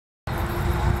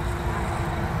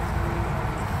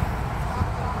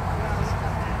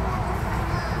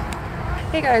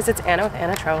Hey guys, it's Anna with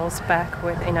Anna Travels back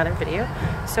with another video.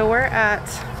 So we're at,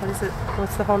 what is it?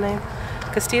 What's the whole name?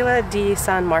 Castillo de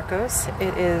San Marcos.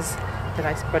 It is, did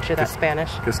I butcher that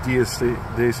Spanish? Castillo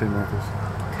de San Marcos.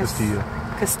 Castillo.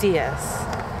 Castillas.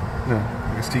 No,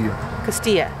 Castillo.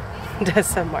 Castillo de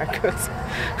San Marcos.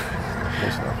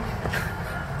 Close enough.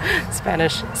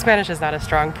 Spanish is not a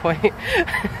strong point.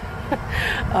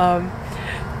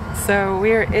 So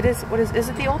is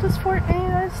it the oldest fort in the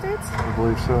United States? I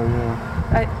believe so, yeah.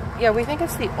 Yeah, we think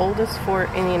it's the oldest fort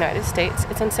in the United States.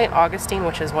 It's in St Augustine,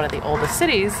 which is one of the oldest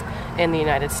cities in the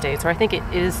United States, or I think it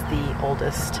is the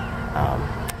oldest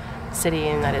city in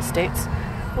the United States.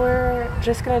 We're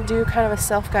just going to do kind of a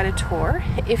self-guided tour.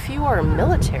 If you are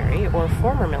military or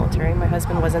former military, my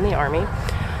husband was in the Army,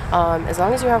 as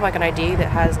long as you have like an ID that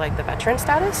has like the veteran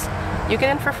status, you get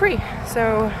in for free.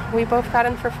 So we both got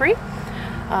in for free.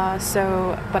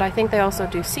 But I think they also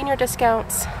do senior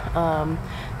discounts.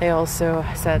 They also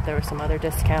said there were some other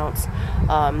discounts.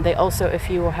 They also, if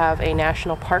you have a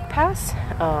national park pass,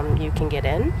 you can get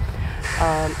in.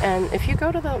 And if you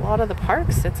go to a lot of the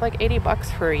parks, it's like 80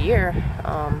 bucks for a year.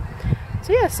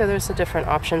 So yeah, so there's the different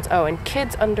options. Oh, and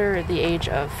kids under the age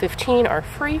of 15 are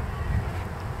free.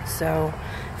 So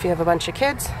if you have a bunch of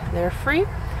kids, they're free.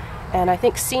 And I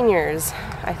think seniors,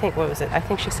 what was it? I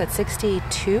think she said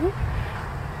 62.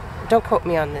 Don't quote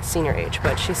me on the senior age,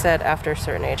 but she said after a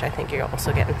certain age, I think you're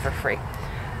also getting for free.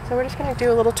 So we're just going to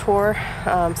do a little tour,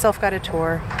 self-guided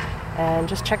tour, and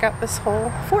just check out this whole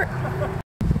fort.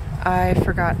 I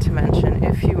forgot to mention,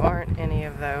 if you aren't any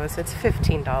of those, it's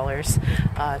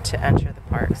 $15 to enter the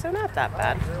park, so not that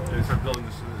bad. They started building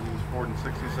this, it was formed in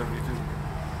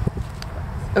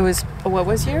 1672. It was, what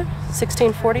was year?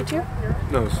 1642?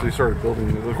 No, so they started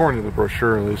building, according to the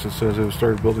brochure at least, it says they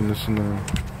started building this in the...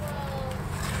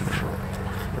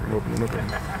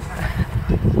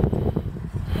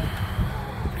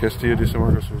 Castillo de San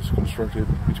Marcos was constructed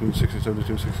between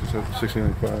 1672 and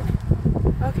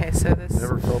 1695. Okay, so this...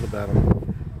 Never fell to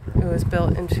battle. It was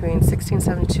built in between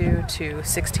 1672 to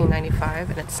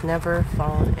 1695, and it's never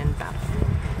fallen in battle.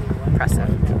 Impressive.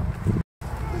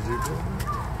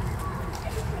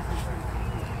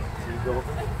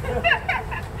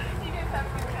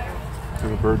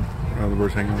 There's a bird. Oh, the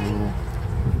bird's hanging on the little...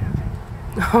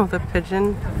 Oh, the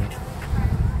pigeon.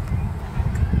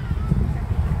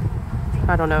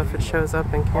 I don't know if it shows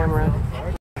up in camera.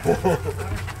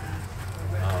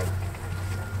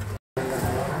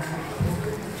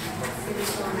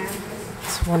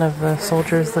 It's one of the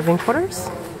soldiers' living quarters.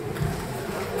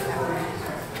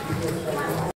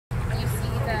 You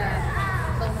see the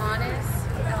Lomanes?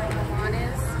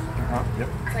 Yep.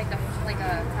 It's like a kind of like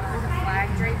a flag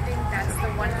draping. That's the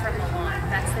one from Milan.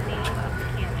 That's the name of the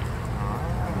cannon.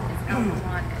 It's El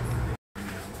Lomanes.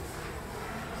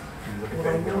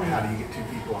 How do you get two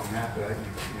people on that? But I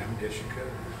guess you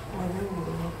could.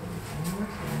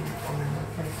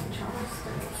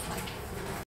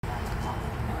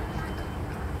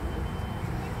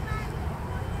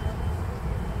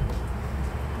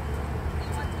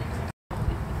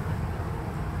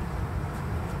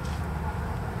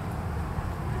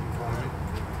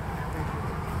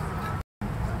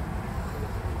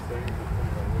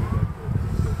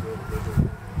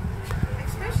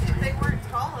 Especially if they weren't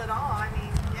tall at all. I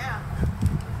mean, yeah.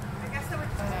 I guess they would.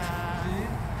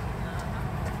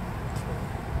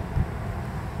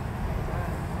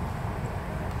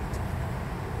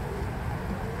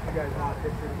 You guys want a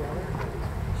picture together?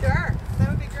 Sure, that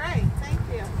would be great. Thank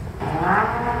you.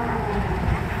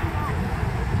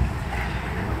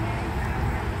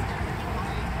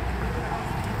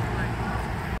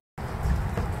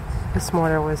 This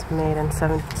mortar was made in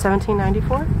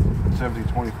 1794?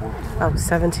 1724. Oh,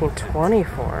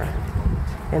 1724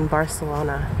 in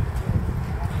Barcelona.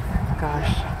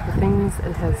 Gosh, the things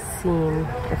it has seen,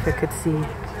 if it could see.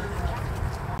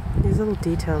 These little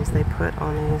details they put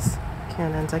on these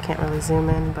cannons. I can't really zoom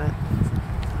in, but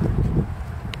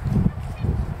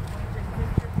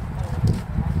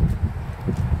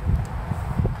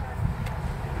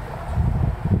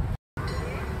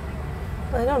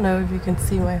I don't know if you can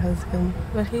see my husband,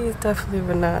 but he definitely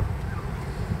would not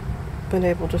been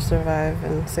able to survive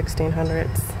in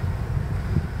 1600s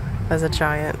as a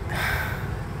giant.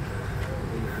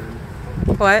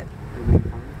 What?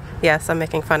 Yes, I'm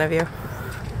making fun of you.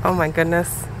 Oh my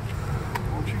goodness.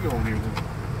 Why don't you go in here then?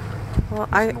 Well,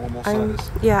 Normal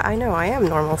size. Yeah, I know, I am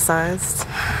normal sized.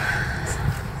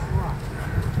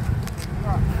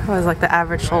 I was like the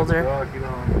average shoulder.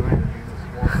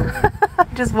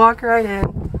 Just walk right in.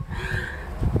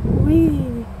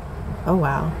 Whee! Oh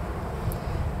wow.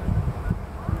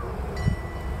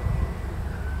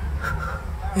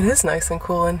 It is nice and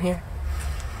cool in here.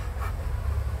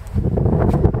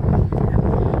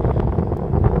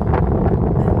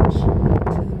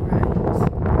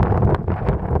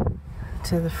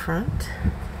 To the front,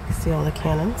 you see all the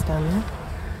cannons down there,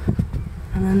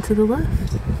 and then to the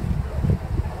left.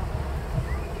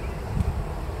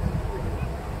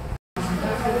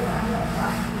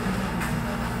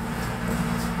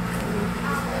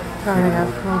 Oh, they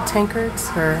have little tankards,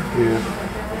 or Yeah.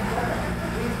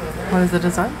 what is the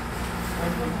design?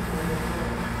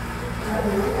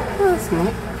 Oh, that's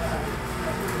neat.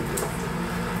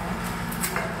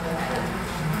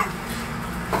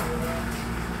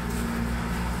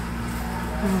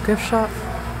 Little gift shop.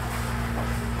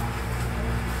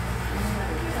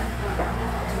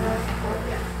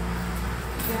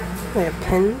 They have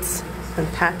pins and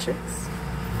patches.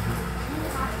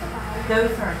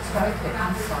 Those are tokens.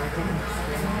 I'm sorry, didn't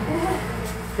explain.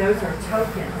 Those are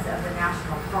tokens of the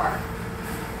national park.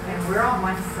 And we're on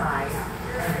one side,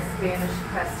 and the Spanish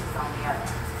crest is on the other.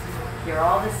 They're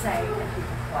all the same, and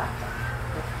people collect them.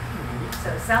 So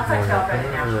it sounds like y'all read the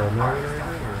national park.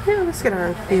 Yeah, let's get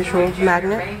our usual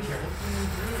magnet.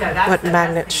 What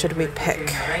magnet should we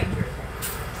pick?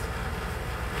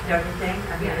 Don't you think?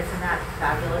 I mean, isn't that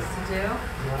fabulous to do?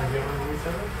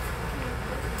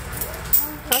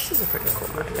 This is a pretty cool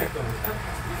magnet.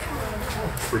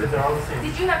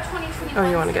 Did you have 2020? Oh,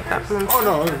 you want to get that one? Oh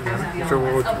no. So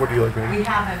what do you like, man? We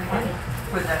have them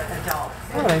for the adults.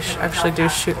 Oh, I actually do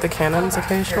shoot the cannons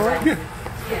occasionally.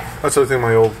 Yeah. That's the other thing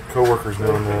my old coworkers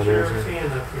know nowadays.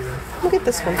 Look at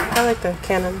this one. I like the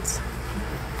cannons.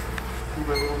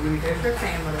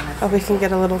 Oh, we can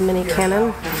get a little mini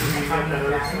cannon.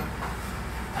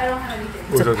 I don't have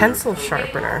anything. It's a pencil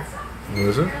sharpener. What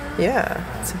is it? Yeah,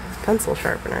 it's a pencil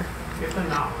sharpener. When's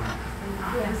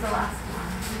the last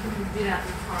one? Do that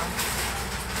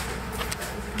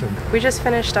tomorrow. We just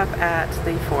finished up at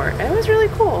the fort, and it was really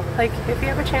cool. Like, if you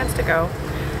have a chance to go,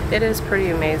 it is pretty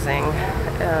amazing.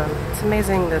 It's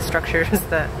amazing the structures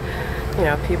that, you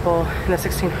know, people in the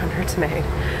 1600s made.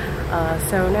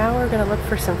 So now we're gonna look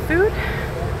for some food.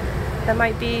 That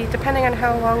might be, depending on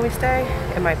how long we stay,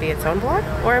 it might be its own vlog,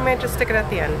 or I might just stick it at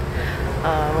the end.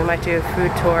 We might do a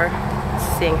food tour,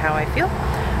 seeing how I feel,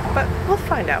 but we'll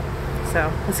find out.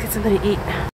 So let's get something to eat.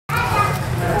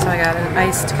 So I got an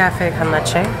iced cafe con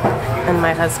leche, and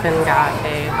my husband got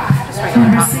a just regular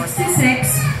hot one.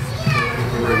 66.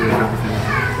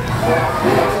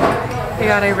 He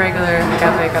got a regular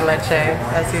cafe con leche,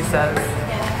 as he says.